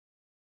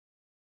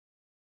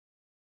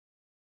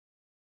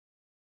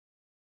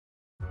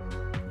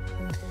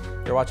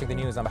You're watching the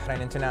news on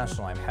Bahrain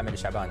International. I'm Hamid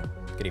Shaban.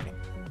 Good evening.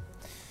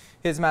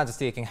 His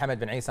Majesty King Hamad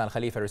bin Isa Al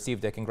Khalifa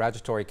received a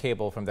congratulatory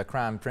cable from the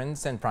Crown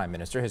Prince and Prime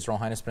Minister, His Royal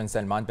Highness Prince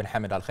Salman bin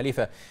Hamad Al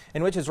Khalifa,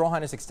 in which His Royal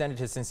Highness extended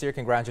his sincere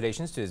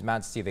congratulations to His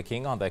Majesty the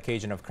King on the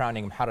occasion of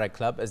crowning Bahrain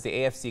Club as the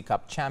AFC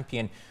Cup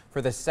champion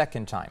for the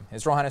second time.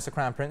 His Royal Highness the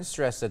Crown Prince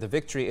stressed that the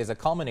victory is a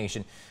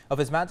culmination of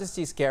His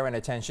Majesty's care and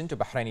attention to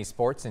Bahraini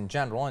sports in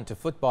general and to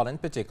football in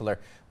particular,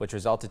 which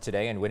resulted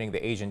today in winning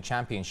the Asian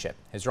Championship.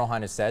 His Royal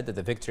Highness said that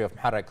the victory of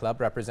Bahrain Club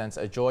represents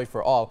a joy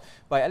for all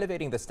by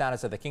elevating the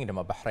status of the Kingdom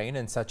of Bahrain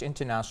in such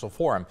international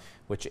forum,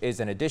 which is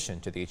in addition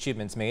to the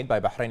achievements made by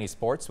Bahraini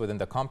sports within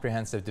the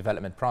comprehensive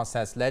development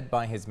process led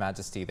by His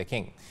Majesty the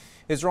King.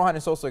 His Royal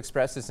Highness also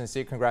expressed his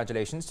sincere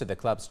congratulations to the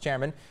club's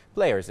chairman,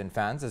 players and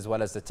fans, as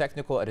well as the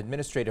technical and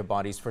administrative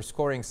bodies for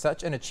scoring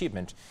such an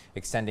achievement,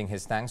 extending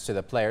his thanks to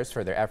the players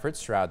for their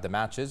efforts throughout the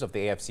matches of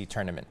the AFC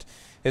tournament.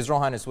 His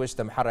Royal Highness wished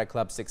the Bahrain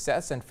Club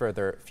success and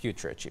further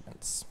future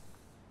achievements.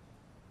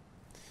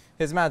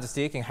 His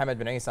Majesty King Hamad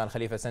bin Isa Al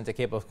Khalifa sent a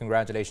cable of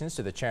congratulations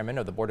to the chairman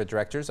of the board of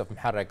directors of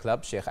Bahrain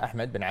Club, Sheikh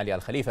Ahmed bin Ali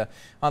Al Khalifa,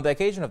 on the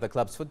occasion of the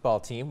club's football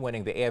team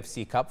winning the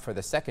AFC Cup for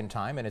the second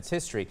time in its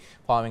history,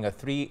 following a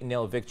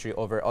 3-0 victory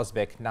over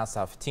Uzbek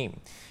Nasaf team.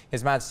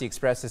 His Majesty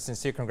expressed his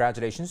sincere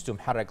congratulations to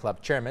Bahrain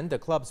Club chairman, the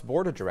club's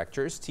board of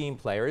directors, team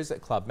players,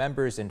 club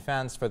members and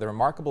fans for the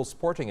remarkable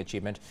sporting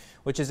achievement,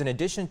 which is in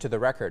addition to the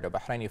record of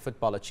Bahraini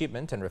football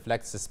achievement and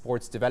reflects the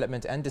sport's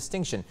development and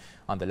distinction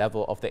on the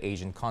level of the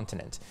Asian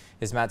continent.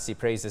 His Majesty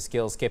praised the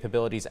skills,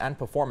 capabilities and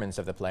performance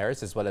of the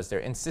players, as well as their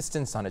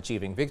insistence on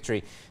achieving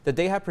victory that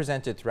they have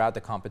presented throughout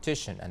the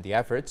competition and the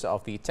efforts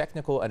of the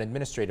technical and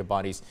administrative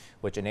bodies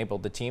which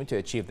enabled the team to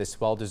achieve this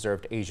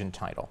well-deserved Asian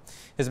title.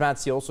 His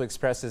Majesty also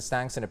expressed his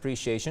thanks and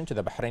appreciation to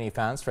the Bahraini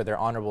fans for their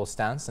honorable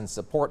stance and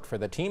support for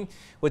the team,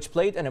 which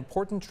played an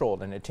important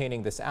role in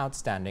attaining this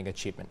outstanding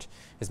achievement.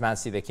 His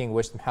Majesty the King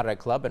wished Bahrain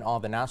Club and all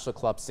the national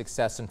clubs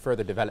success and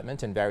further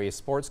development in various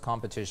sports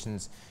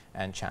competitions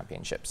and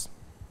championships.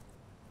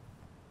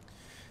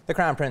 The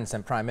Crown Prince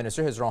and Prime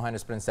Minister, His Royal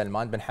Highness Prince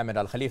Salman bin Hamad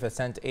Al Khalifa,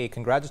 sent a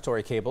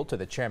congratulatory cable to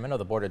the chairman of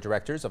the board of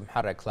directors of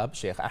Bahrain Club,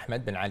 Sheikh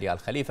Ahmed bin Ali Al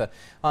Khalifa,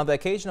 on the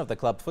occasion of the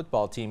club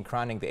football team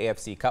crowning the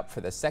AFC Cup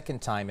for the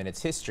second time in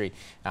its history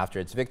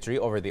after its victory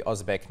over the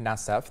Uzbek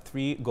Nasaf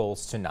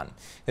 3-0.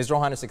 His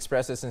Royal Highness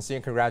expressed his sincere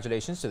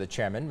congratulations to the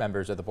chairman,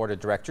 members of the board of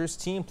directors,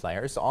 team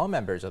players, all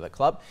members of the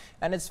club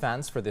and its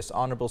fans for this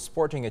honorable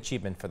sporting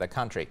achievement for the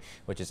country,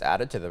 which is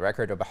added to the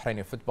record of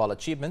Bahraini football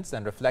achievements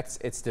and reflects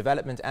its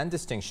development and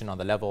distinction on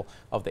the level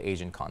of the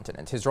Asian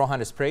continent. His Royal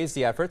Highness praised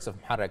the efforts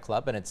of Bahrain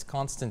Club and its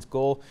constant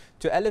goal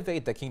to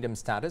elevate the kingdom's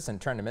status in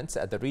tournaments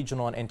at the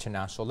regional and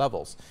international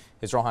levels.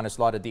 His Royal Highness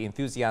lauded the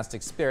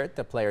enthusiastic spirit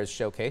the players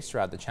showcased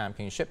throughout the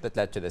championship that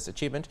led to this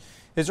achievement.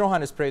 His Royal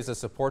Highness praised the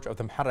support of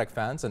the Bahrain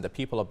fans and the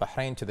people of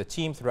Bahrain to the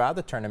team throughout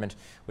the tournament,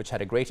 which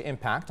had a great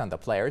impact on the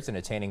players in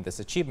attaining this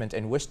achievement,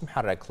 and wished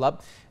Bahrain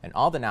Club and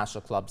all the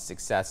national clubs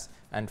success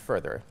and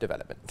further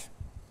development.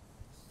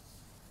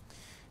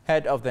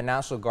 Head of the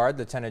National Guard,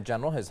 Lieutenant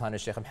General His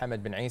Highness Sheikh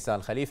Hamad bin Isa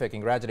Al Khalifa,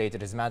 congratulated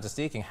His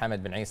Majesty King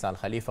Hamad bin Isa Al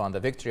Khalifa on the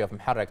victory of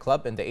Bahrain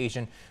Club in the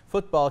Asian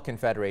Football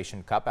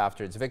Confederation Cup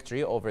after its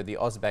victory over the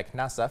Uzbek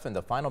Nasaf in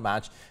the final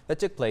match that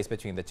took place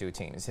between the two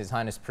teams. His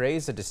Highness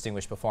praised the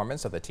distinguished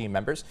performance of the team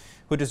members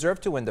who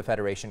deserved to win the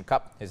Federation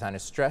Cup. His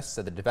Highness stressed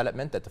that the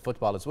development that the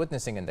football is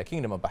witnessing in the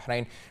Kingdom of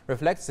Bahrain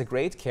reflects the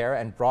great care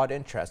and broad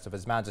interest of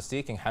His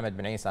Majesty King Hamad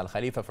bin Isa Al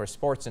Khalifa for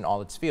sports in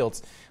all its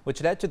fields,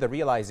 which led to the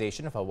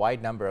realization of a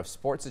wide number of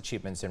sports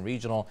achievements in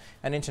regional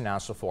and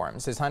international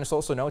forums. His Highness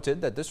also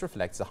noted that this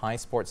reflects the high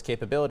sports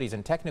capabilities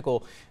and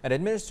technical and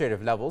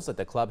administrative levels that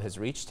the club has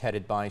reached,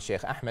 headed by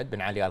Sheikh Ahmed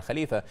bin Ali Al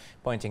Khalifa,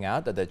 pointing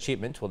out that the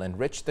achievement will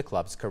enrich the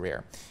club's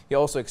career. He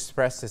also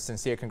expressed his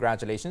sincere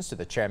congratulations to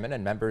the chairman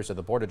and members of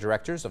the board of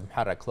directors of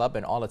Bahrain Club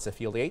and all its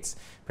affiliates,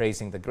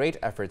 praising the great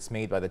efforts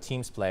made by the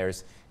team's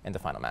players in the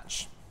final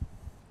match.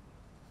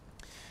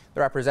 The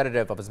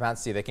representative of His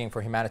Majesty the King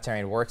for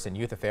Humanitarian Works and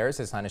Youth Affairs,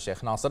 His Highness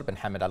Sheikh Nasser bin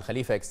Hamad Al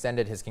Khalifa,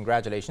 extended his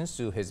congratulations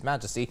to His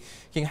Majesty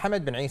King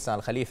Hamad bin Isa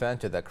Al Khalifa and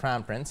to the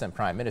Crown Prince and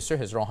Prime Minister,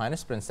 His Royal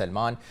Highness Prince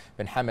Salman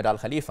bin Hamad Al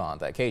Khalifa, on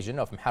the occasion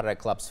of Bahrain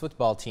Club's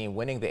football team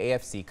winning the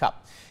AFC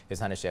Cup. His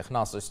Highness Sheikh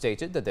Nasser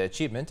stated that the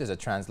achievement is a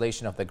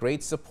translation of the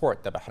great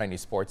support that Bahraini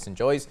sports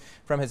enjoys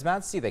from His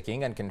Majesty the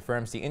King, and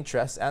confirms the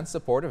interest and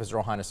support of His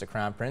Royal Highness the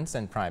Crown Prince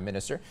and Prime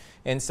Minister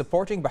in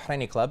supporting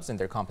Bahraini clubs in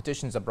their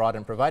competitions abroad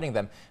and providing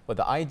them with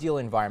the ideal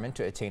environment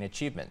to attain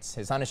achievements.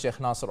 His Highness Sheikh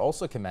Nasser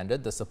also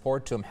commended the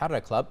support to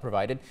Bahrain Club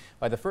provided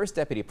by the First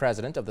Deputy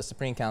President of the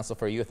Supreme Council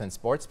for Youth and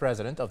Sports,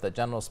 President of the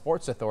General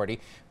Sports Authority,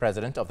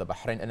 President of the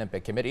Bahrain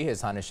Olympic Committee,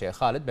 His Highness Sheikh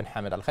Khalid bin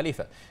Hamad Al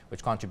Khalifa,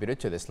 which contributed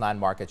to this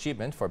landmark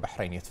achievement for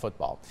Bahrain youth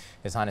football.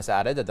 His Highness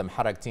added that the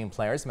Bahrain team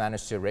players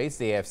managed to raise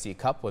the AFC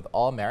Cup with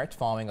all merit,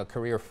 following a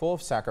career full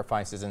of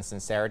sacrifices and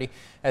sincerity,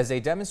 as they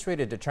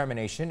demonstrated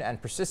determination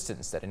and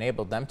persistence that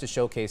enabled them to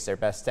showcase their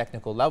best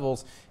technical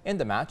levels in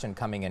the match and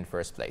coming in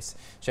first place. place.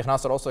 Sheikh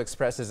Nasser also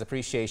expressed his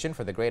appreciation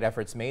for the great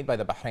efforts made by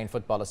the Bahrain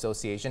Football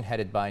Association,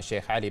 headed by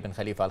Sheikh Ali bin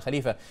Khalifa Al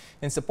Khalifa,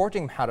 in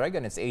supporting Muharraq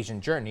and its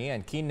Asian journey,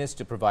 and keenness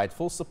to provide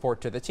full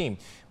support to the team,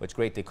 which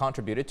greatly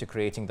contributed to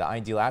creating the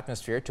ideal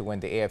atmosphere to win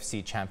the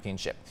AFC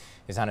Championship.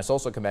 His Highness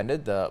also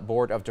commended the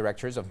Board of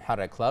Directors of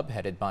Muharraq Club,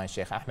 headed by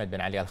Sheikh Ahmed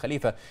bin Ali Al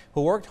Khalifa,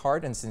 who worked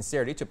hard and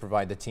sincerely to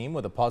provide the team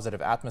with a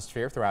positive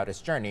atmosphere throughout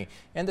its journey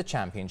in the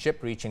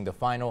championship, reaching the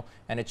final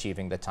and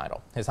achieving the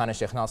title. His Highness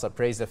Sheikh Nasser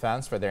praised the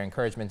fans for their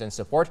encouragement and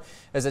support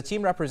as the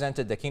team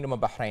represented the Kingdom of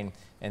Bahrain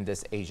in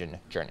this Asian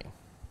journey.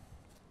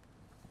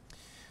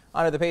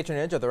 Under the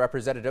patronage of the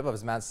representative of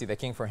His Majesty the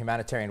King for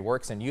Humanitarian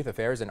Works and Youth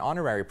Affairs and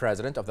honorary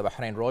president of the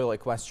Bahrain Royal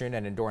Equestrian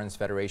and Endurance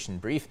Federation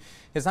BRIEF,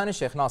 His Highness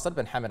Sheikh Nasser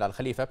bin Hamad Al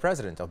Khalifa,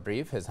 president of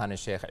BRIEF, His Highness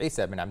Sheikh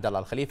Isa bin Abdullah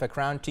Al Khalifa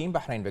crowned Team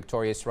Bahrain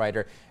victorious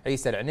rider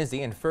Isa Al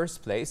Anizi in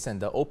first place in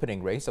the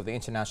opening race of the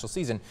international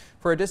season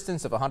for a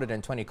distance of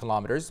 120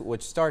 kilometers,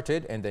 which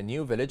started in the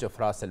new village of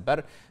Ras Al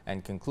Bar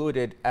and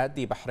concluded at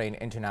the Bahrain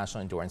International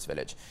Endurance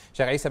Village.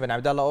 Sheikh Isa bin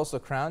Abdullah also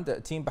crowned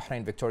Team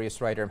Bahrain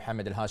victorious rider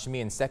Mohammed Al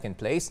Hashimi in second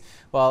place,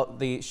 while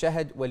the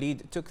Shahid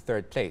Walid took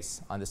third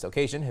place. On this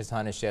occasion, His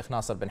Highness Sheikh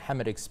Nasser bin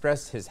Hamad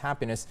expressed his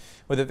happiness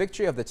with the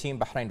victory of the Team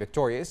Bahrain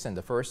victorious in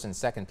the first and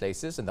second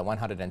places in the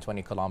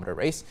 120-kilometer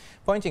race,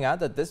 pointing out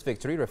that this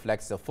victory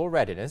reflects the full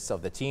readiness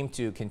of the team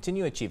to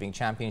continue achieving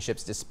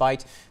championships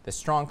despite the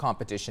strong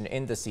competition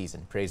in the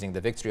season, praising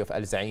the victory of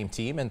Al Zaim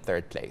team in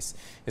third place.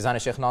 His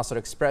Highness Sheikh Nasser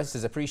expressed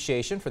his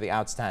appreciation for the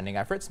outstanding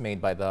efforts made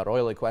by the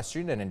Royal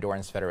Equestrian and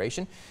Endurance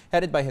Federation,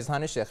 headed by His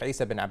Highness Sheikh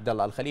Isa bin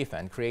Abdullah Al Khalifa,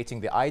 in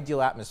creating the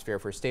ideal atmosphere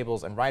for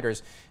stables and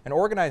riders and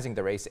organizing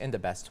the race in the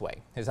best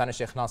way. His Highness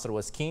Sheikh Nasser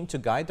was keen to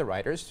guide the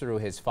riders through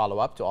his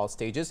follow-up to all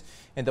stages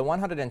in the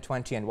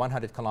 120 and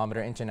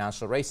 100-kilometer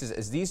international races,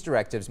 as these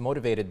directives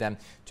motivated them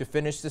to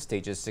finish the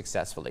stages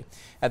successfully.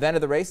 At the end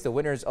of the race, the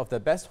winners of the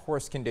best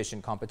horse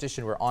condition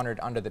competition were honored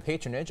under the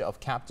patronage of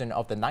captain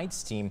of the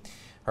Knights team,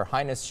 Her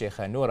Highness Sheikh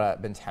Noura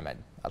bint Hamad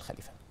Al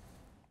Khalifa.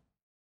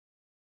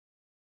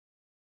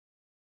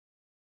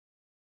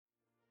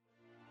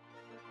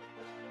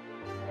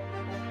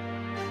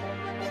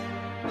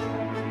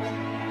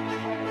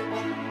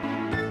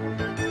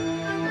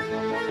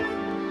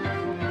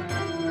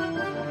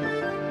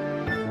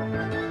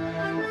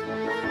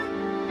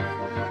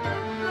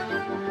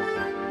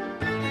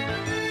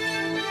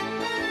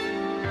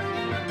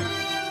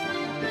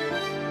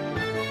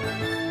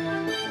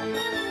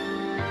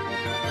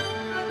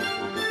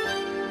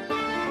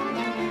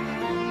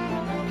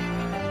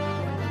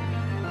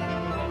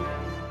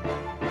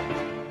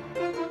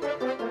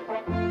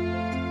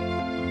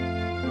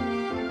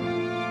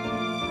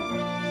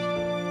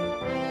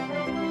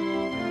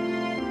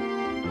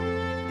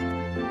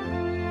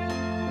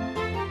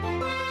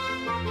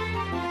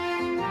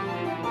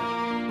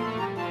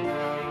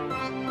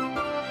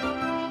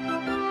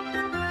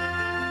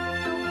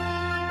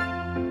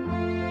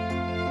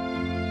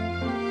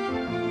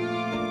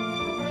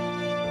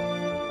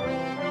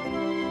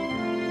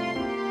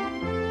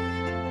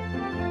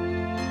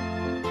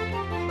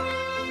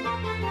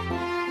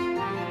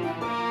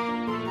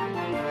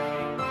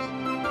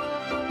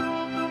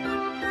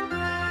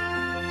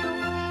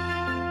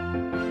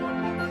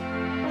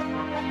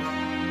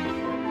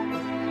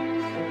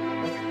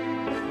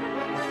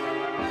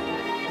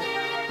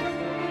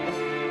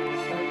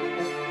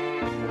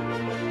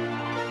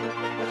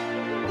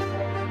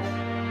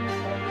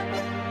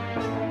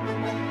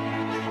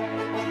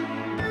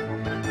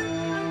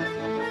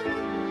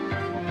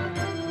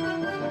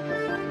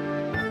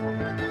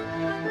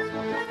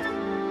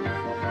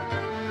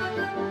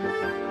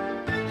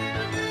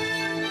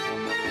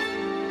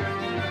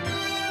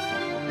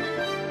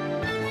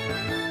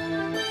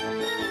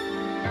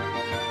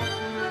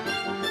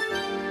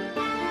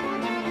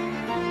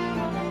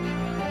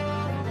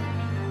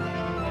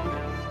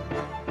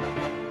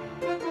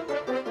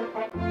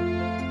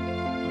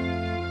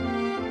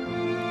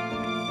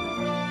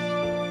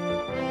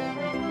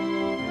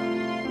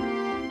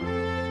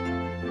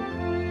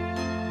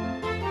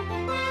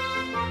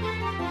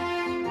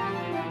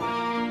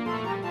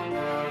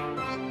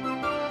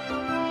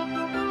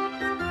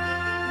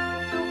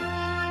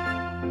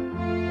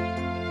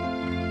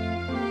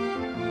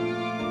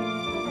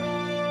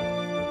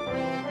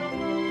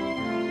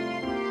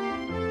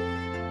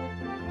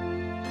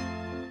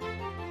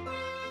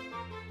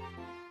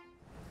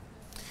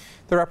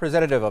 The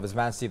representative of His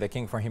Majesty the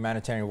King for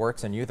Humanitarian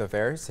Works and Youth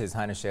Affairs, His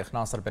Highness Sheikh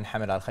Nasser bin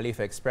Hamad Al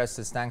Khalifa, expressed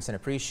his thanks and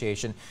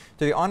appreciation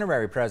to the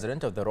honorary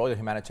president of the Royal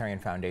Humanitarian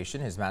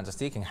Foundation, His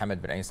Majesty King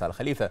Hamad bin Isa Al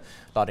Khalifa,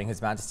 lauding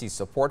His Majesty's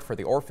support for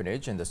the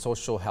orphanage in the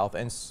social, health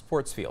and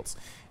sports fields.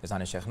 His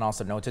Highness Sheikh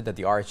Nasser noted that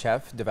the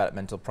RHF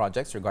developmental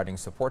projects regarding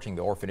supporting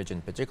the orphanage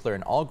in particular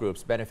and all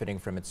groups benefiting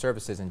from its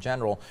services in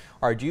general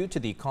are due to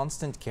the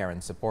constant care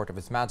and support of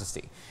His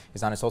Majesty.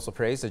 His Highness also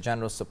praised the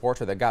generous support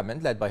of the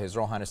government led by His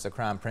Royal Highness the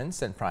Crown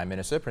Prince and Prime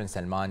Minister Prince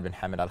Salman bin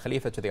Hamad Al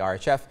Khalifa to the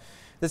RHF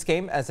This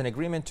came as an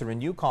agreement to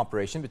renew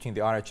cooperation between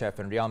the RHF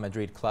and Real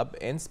Madrid club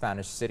in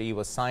Spanish City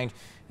was signed.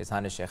 His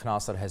Highness Sheikh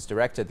Nasser has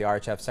directed the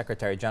RHF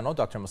Secretary General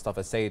Dr.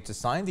 Mustafa Said to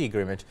sign the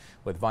agreement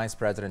with Vice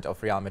President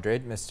of Real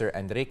Madrid Mr.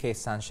 Enrique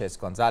Sanchez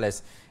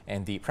Gonzalez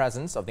in the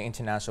presence of the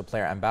international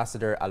player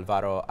ambassador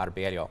Alvaro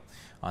Arbeloa.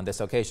 On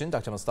this occasion,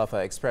 Dr. Mustafa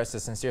expressed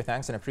his sincere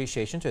thanks and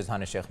appreciation to His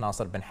Highness Sheikh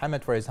Nasser bin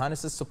Hamad for His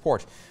Highness's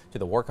support to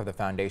the work of the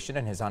Foundation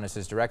and His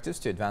Highness's directives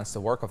to advance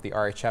the work of the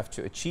RHF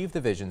to achieve the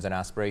visions and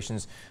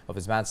aspirations of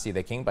His Majesty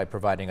the King by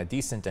providing a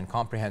decent and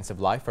comprehensive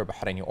life for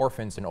Bahraini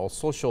orphans in all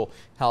social,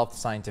 health,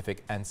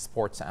 scientific and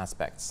sports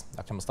aspects.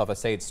 Dr. Mustafa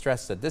Said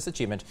stressed that this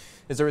achievement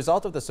is a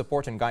result of the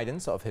support and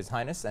guidance of His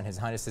Highness and His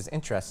Highness's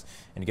interests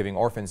in giving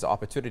orphans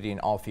opportunity in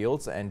all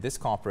fields, and this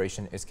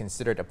cooperation is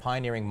considered a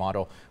pioneering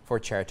model for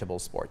charitable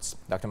sports.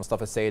 Dr.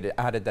 Mustafa Said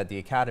added that the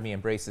Academy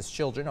embraces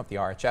children of the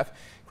RHF,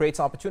 creates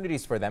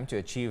opportunities for them to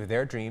achieve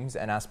their dreams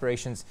and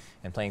aspirations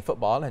in playing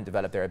football and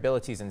develop their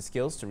abilities and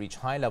skills to reach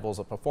high levels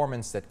of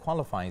performance that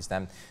qualifies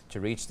them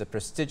to reach the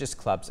prestigious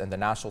clubs and the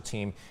national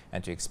team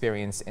and to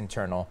experience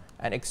internal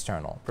and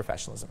external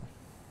professionalism.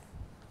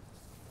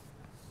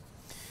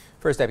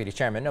 First Deputy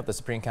Chairman of the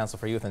Supreme Council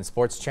for Youth and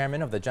Sports,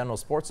 Chairman of the General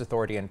Sports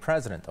Authority and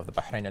President of the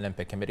Bahrain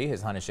Olympic Committee,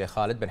 His Highness Sheikh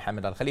Khalid bin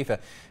Hamad Al Khalifa,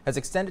 has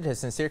extended his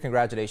sincere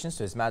congratulations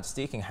to His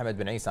Majesty King Hamad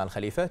bin Isa Al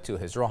Khalifa, to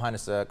His Royal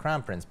Highness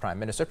Crown Prince Prime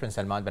Minister Prince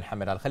Salman bin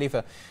Hamad Al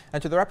Khalifa,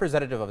 and to the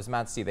representative of His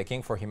Majesty the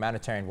King for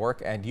Humanitarian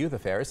Work and Youth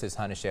Affairs, His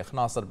Highness Sheikh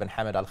Nasser bin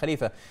Hamad Al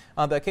Khalifa,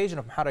 on the occasion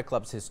of Muharraq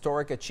Club's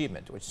historic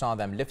achievement, which saw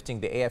them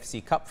lifting the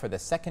AFC Cup for the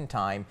second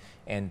time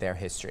in their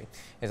history.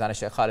 His Highness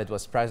Sheikh Khalid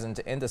was present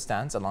in the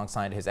stands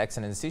alongside His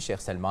Excellency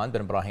Sheikh Salman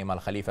bin Ibrahim Al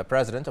Khalifa,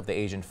 President of the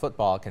Asian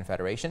Football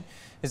Confederation,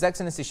 His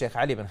Excellency Sheikh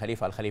Ali bin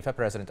Khalifa Al Khalifa,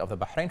 President of the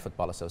Bahrain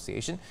Football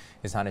Association,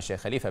 His Highness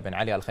Sheikh Khalifa bin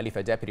Ali Al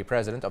Khalifa, Deputy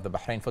President of the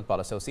Bahrain Football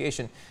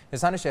Association,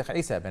 His Highness Sheikh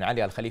Isa bin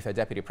Ali Al Khalifa,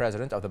 Deputy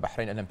President of the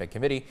Bahrain Olympic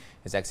Committee,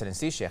 His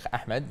Excellency Sheikh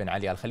Ahmed bin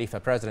Ali Al Khalifa,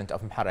 President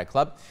of Muharraq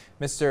Club,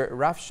 Mr.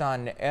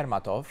 Rafshan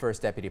Ermatov,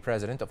 First Deputy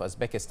President of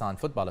Uzbekistan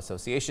Football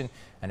Association,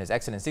 and His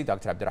Excellency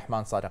Dr.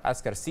 Abdurrahman Sadiq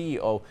Askar,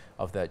 CEO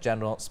of the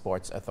General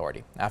Sports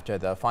Authority. After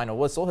the final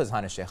whistle, His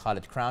Highness Sheikh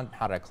Khalid crowned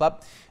Muharraq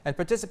Club and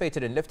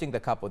participated in lifting the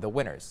cup with the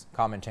winners.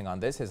 Commenting on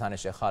this, His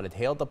Highness Sheikh Khalid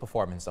hailed the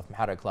performance of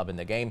Muharraq Club in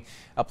the game,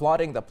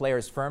 applauding the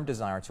players' firm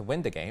desire to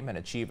win the game and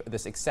achieve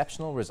this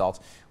exceptional result,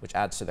 which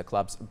adds to the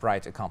club's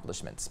bright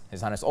accomplishments.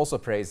 His Highness also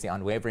praised the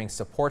unwavering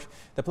support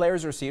the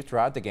players received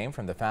throughout the game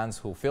from the fans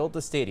who filled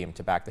the stadium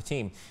to back the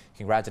team,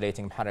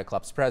 congratulating Muharraq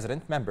Club's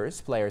president,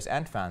 members, players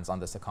and fans on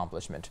this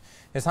accomplishment.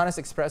 His Highness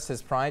expressed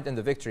his pride in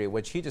the victory,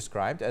 which he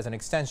described as an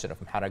extension of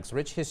Muharraq's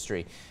rich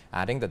history,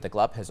 adding that the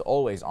club has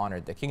always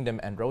honored the kingdom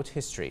and wrote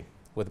history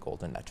with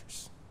golden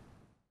letters.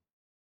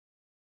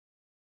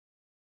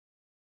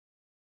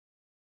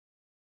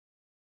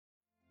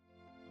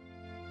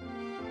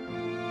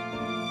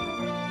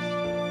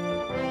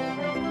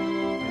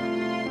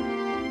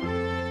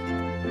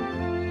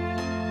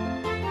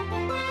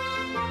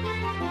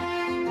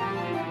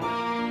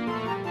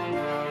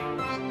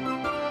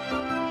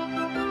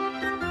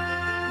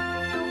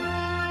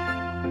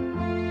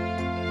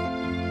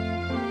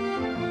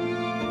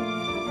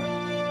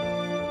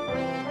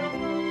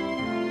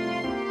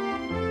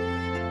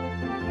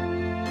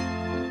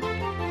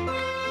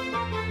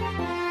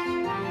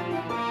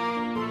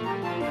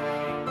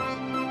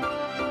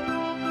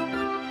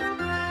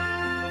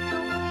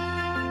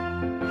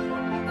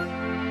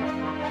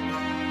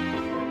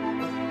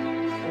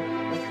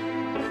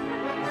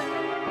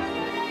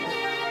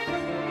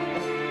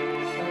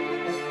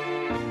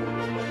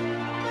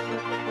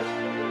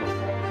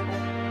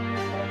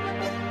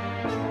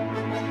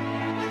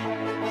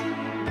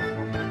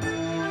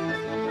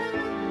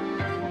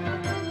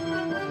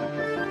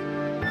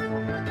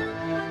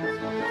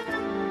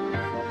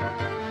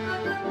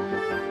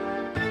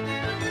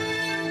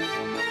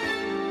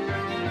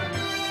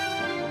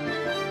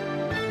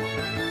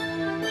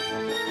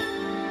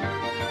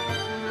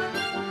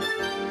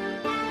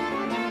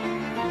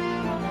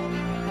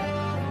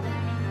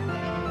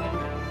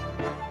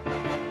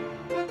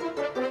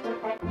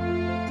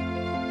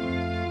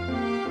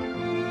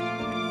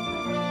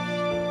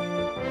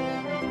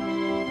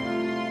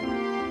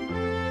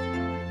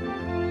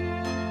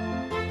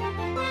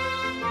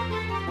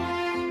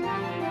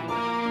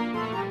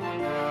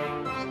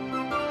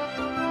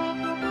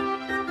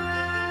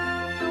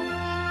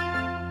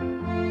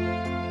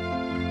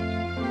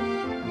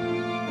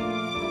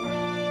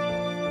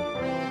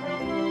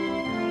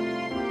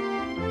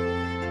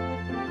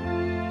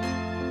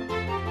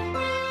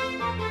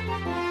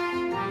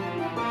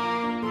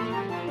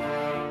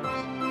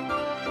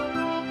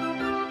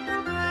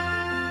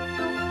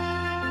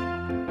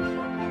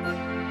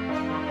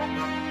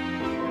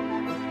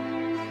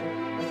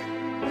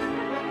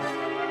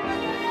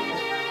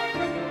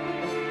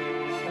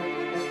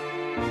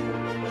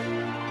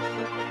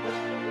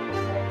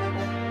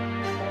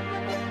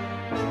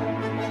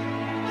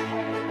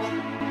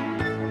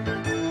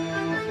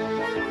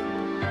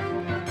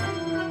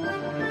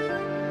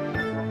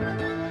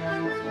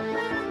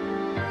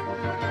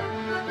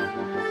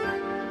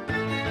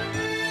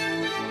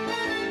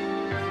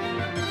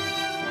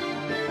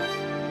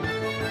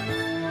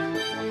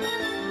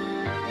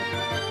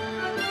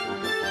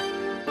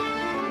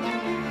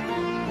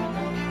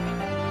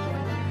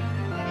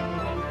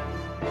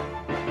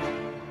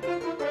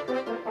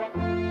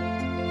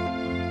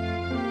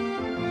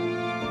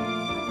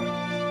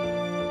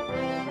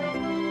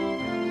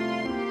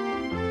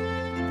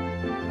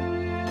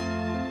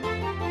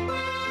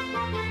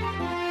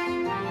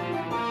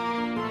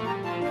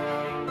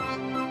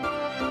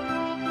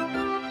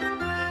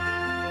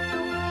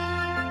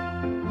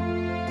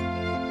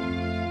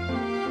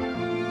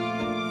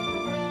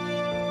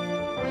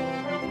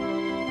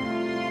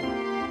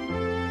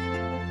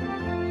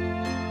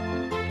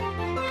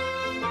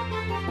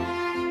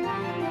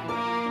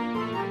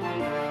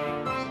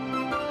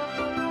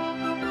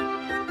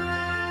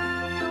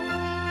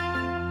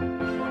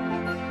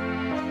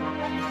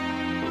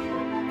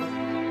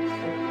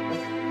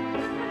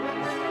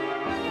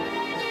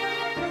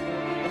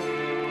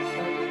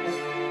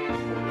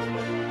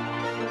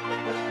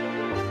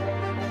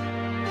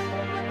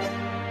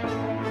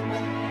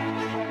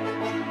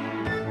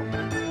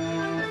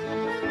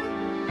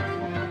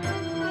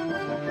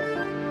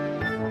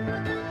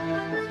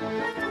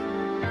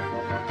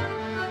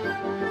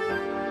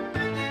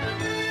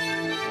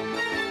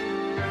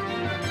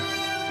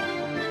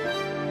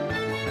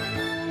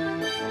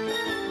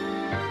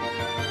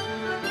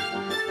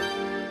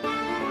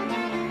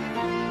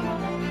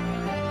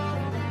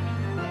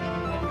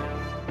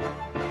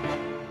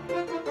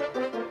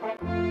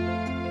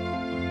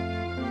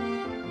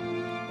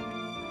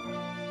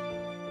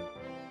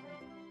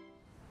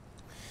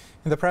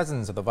 In the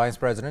presence of the Vice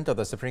President of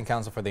the Supreme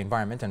Council for the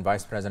Environment and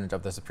Vice President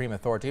of the Supreme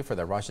Authority for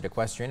the Rashid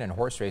Equestrian and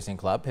Horse Racing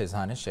Club, His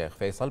Highness Sheikh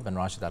Faisal bin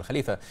Rashid Al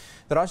Khalifa,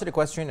 the Rashid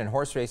Equestrian and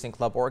Horse Racing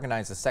Club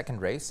organized the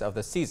second race of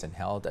the season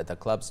held at the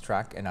club's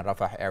track in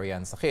Al-Rafah area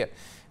in Sakhir.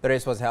 The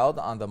race was held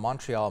on the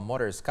Montreal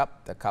Motors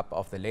Cup, the Cup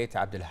of the late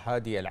Abdul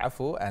Hadi Al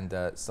Afu, and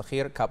the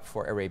Sakhir Cup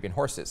for Arabian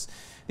horses.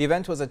 The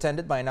event was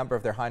attended by a number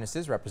of their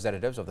highnesses,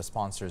 representatives of the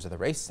sponsors of the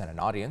race, and an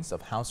audience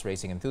of house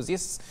racing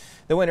enthusiasts.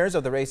 The winners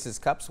of the race's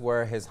cups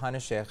were His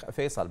Highness Sheikh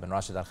Faisal bin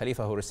Rashid Al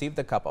Khalifa, who received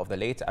the cup of the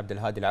late Abdul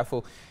Hadi Al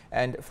Afu,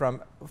 and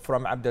from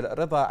Abdul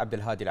Rida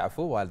Abdul Hadi Al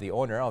Afu, while the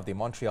owner of the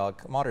Montreal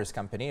Motors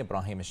Company,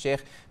 Ibrahim Al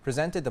Sheikh,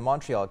 presented the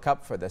Montreal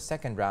Cup for the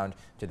second round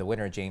to the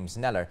winner, James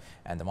Neller,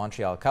 and the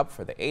Montreal Cup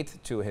for the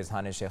eighth to His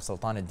Highness Sheikh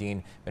Sultan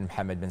ad-Din bin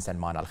Mohammed bin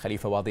Salman Al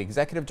Khalifa, while the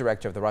executive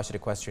director of the Rashid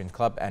Equestrian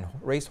Club and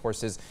Race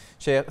Horses,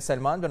 Sheikh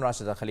Salman bin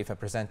Rashid Al Khalifa,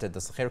 presented the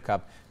Sakhir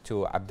Cup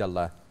to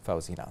Abdullah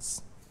Fawzi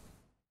Nas.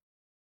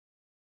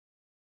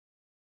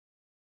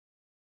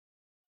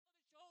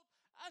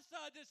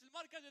 السادس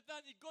المركز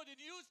الثاني جود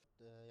نيوز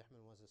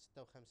يحمل موازنة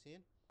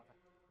 56.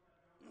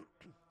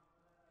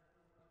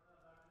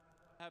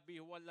 أبي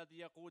هو الذي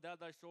يقود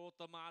هذا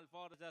الشوط مع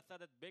الفارس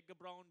الثالث بيج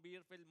براون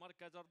بير في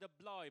المركز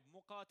بلايب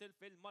مقاتل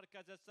في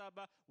المركز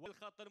السابع،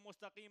 والخط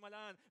المستقيم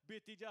الآن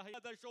باتجاه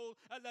هذا الشوط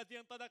الذي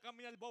انطلق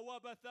من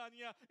البوابة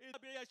الثانية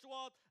إلى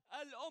أشواط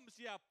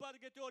الأمسية.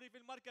 بارجيتوري في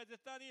المركز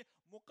الثاني،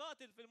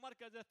 مقاتل في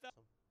المركز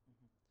الثالث.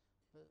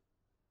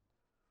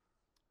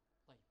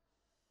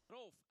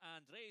 روف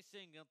اند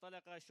ريسينج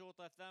انطلق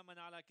الشوط الثامن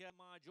على كام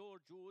مع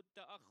جورج وود،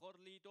 تأخر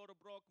لدور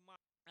بروك مع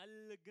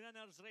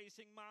الجرانرز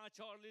ريسينج مع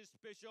تشارلز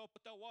بيشوب،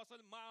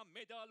 تواصل مع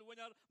ميدال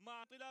وينر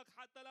مع انطلاق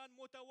حتى الآن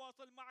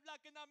متواصل مع،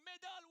 لكن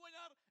ميدال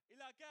وينر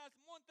إلى كأس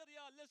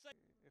مونتريال لسه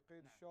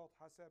يقيد الشوط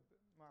حسب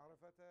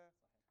معرفته.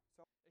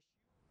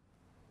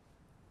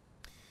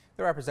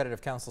 The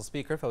Representative Council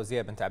Speaker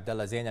Fawzia bint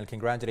Abdullah Zainal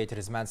congratulated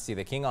His Majesty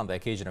the King on the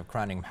occasion of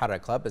crowning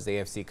Bahrain Club as the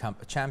AFC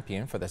Cup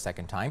champion for the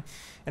second time.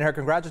 In her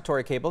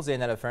congratulatory cable,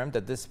 Zainal affirmed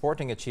that this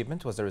sporting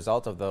achievement was the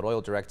result of the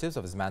royal directives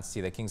of His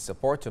Majesty the King's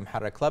support to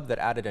Bahrain Club that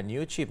added a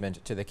new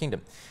achievement to the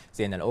kingdom.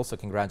 Zainal also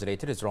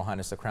congratulated His Royal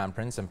Highness the Crown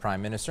Prince and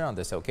Prime Minister on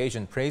this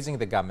occasion, praising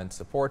the government's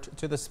support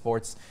to the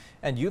sports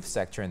and youth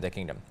sector in the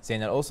kingdom.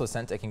 Zainal also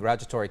sent a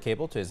congratulatory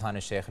cable to His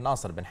Highness Sheikh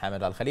Nasser bin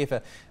Hamad Al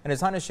Khalifa and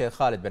His Highness Sheikh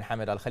Khalid bin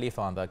Hamad Al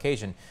Khalifa on the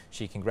occasion.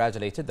 She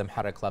congratulated the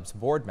Bahrain Club's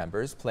board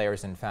members,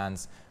 players and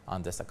fans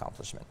on this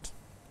accomplishment.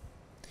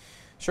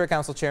 Shura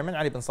Council Chairman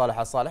Ali bin Saleh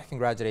Al Saleh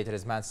congratulated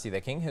His Majesty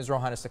the King, His Royal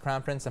Highness the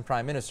Crown Prince and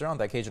Prime Minister on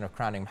the occasion of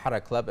crowning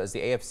Bahrain Club as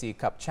the AFC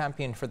Cup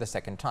champion for the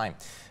second time.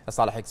 Al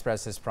Saleh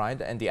expressed his pride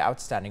in the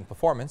outstanding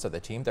performance of the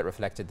team that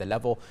reflected the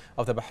level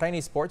of the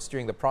Bahraini sports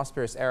during the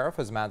prosperous era of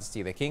His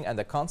Majesty the King and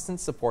the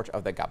constant support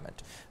of the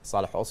government. Al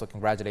Saleh also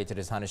congratulated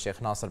His Highness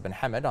Sheikh Nasser bin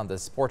Hamad on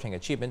this sporting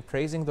achievement,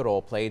 praising the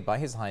role played by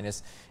His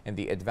Highness in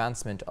the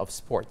advancement of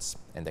sports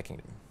in the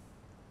kingdom.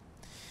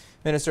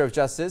 Minister of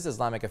Justice,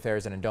 Islamic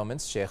Affairs and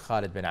Endowments, Sheikh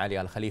Khalid bin Ali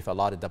Al Khalifa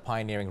lauded the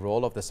pioneering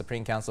role of the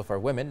Supreme Council for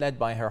Women led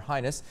by Her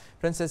Highness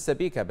Princess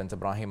Sabika bint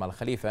Ibrahim Al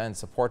Khalifa in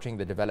supporting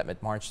the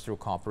development march through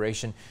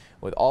cooperation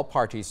with all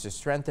parties to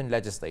strengthen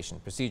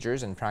legislation,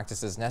 procedures and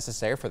practices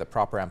necessary for the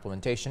proper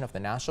implementation of the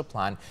National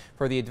Plan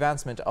for the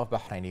Advancement of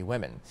Bahraini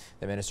Women.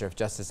 The Minister of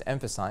Justice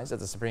emphasized that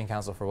the Supreme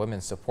Council for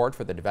Women's support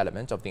for the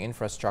development of the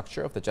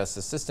infrastructure of the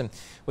justice system,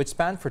 which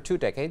spanned for 2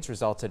 decades,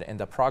 resulted in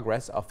the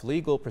progress of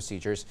legal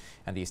procedures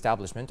and the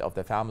establishment of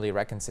the Family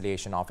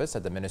Reconciliation Office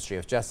at the Ministry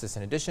of Justice,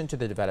 in addition to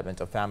the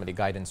development of family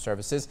guidance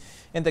services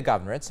in the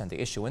governorates and the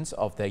issuance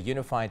of the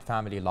Unified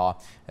Family Law,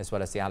 as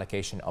well as the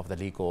allocation of the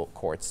Legal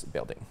Courts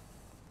building.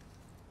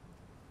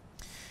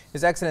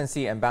 His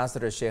Excellency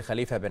Ambassador Sheikh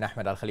Khalifa bin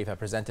Ahmed Al Khalifa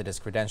presented his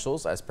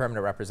credentials as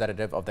permanent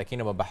representative of the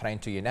Kingdom of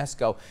Bahrain to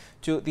UNESCO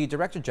to the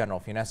Director General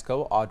of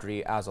UNESCO,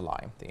 Audrey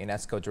Azoulay. The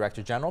UNESCO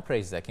Director General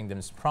praised the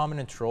Kingdom's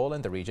prominent role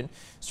in the region,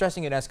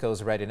 stressing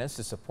UNESCO's readiness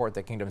to support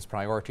the Kingdom's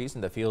priorities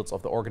in the fields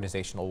of the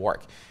organizational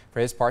work. For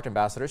his part,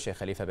 Ambassador Sheikh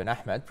Khalifa bin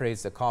Ahmed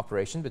praised the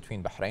cooperation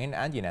between Bahrain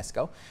and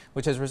UNESCO,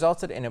 which has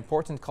resulted in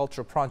important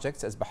cultural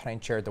projects as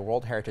Bahrain chaired the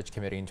World Heritage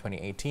Committee in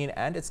 2018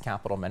 and its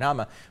capital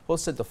Manama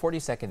hosted the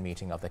 42nd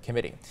meeting of the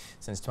committee.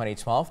 Since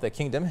 2012, the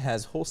Kingdom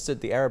has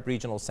hosted the Arab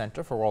Regional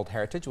Center for World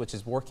Heritage, which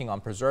is working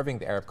on preserving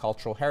the Arab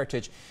cultural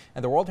heritage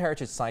and the World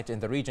Heritage Site in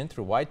the region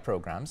through wide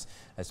programs,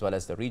 as well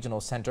as the Regional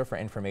Center for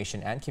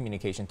Information and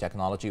Communication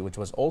Technology, which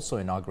was also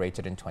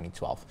inaugurated in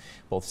 2012.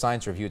 Both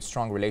sides reviewed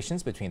strong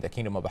relations between the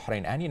Kingdom of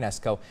Bahrain and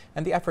UNESCO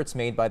and the efforts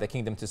made by the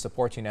Kingdom to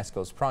support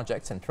UNESCO's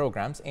projects and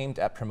programs aimed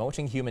at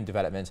promoting human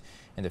development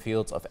in the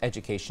fields of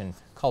education,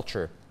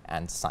 culture,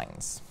 and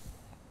science.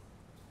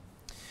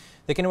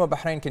 The Kingdom of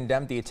Bahrain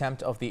condemned the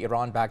attempt of the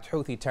Iran-backed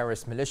Houthi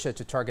terrorist militia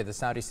to target the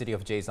Saudi city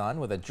of Jazan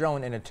with a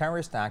drone in a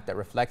terrorist act that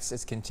reflects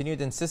its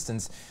continued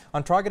insistence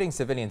on targeting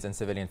civilians and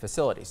civilian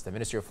facilities. The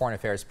Ministry of Foreign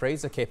Affairs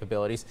praised the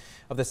capabilities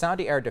of the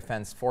Saudi Air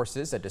Defense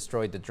Forces that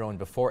destroyed the drone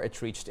before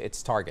it reached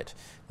its target.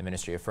 The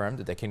ministry affirmed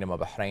that the Kingdom of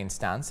Bahrain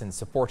stands in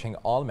supporting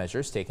all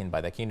measures taken by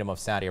the Kingdom of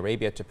Saudi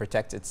Arabia to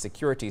protect its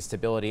security,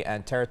 stability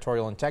and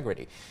territorial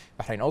integrity.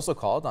 Bahrain also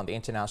called on the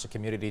international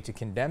community to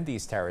condemn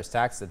these terrorist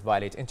acts that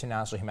violate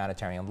international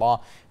humanitarian law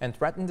and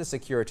threaten the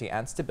security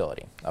and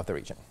stability of the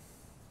region.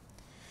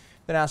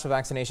 The national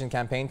vaccination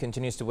campaign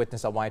continues to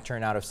witness a wide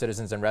turnout of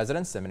citizens and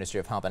residents. The Ministry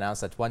of Health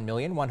announced that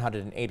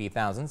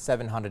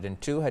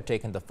 1,180,702 had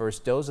taken the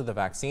first dose of the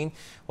vaccine,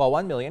 while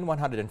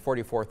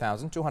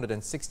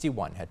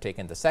 1,144,261 had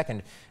taken the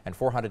second, and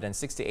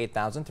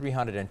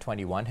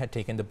 468,321 had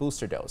taken the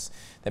booster dose.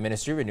 The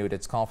ministry renewed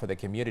its call for the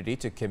community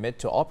to commit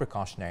to all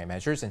precautionary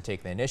measures and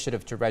take the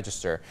initiative to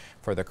register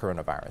for the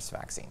coronavirus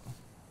vaccine.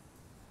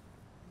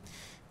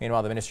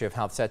 Meanwhile, the Ministry of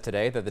Health said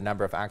today that the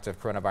number of active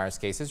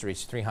coronavirus cases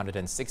reached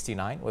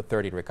 369 with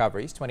 30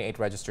 recoveries, 28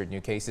 registered new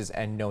cases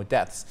and no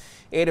deaths.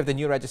 8 of the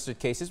new registered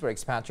cases were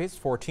expatriates,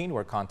 14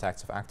 were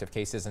contacts of active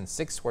cases and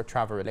 6 were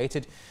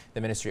travel-related.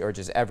 The ministry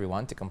urges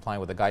everyone to comply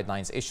with the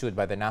guidelines issued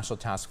by the National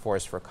Task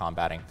Force for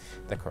combating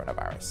the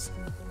coronavirus.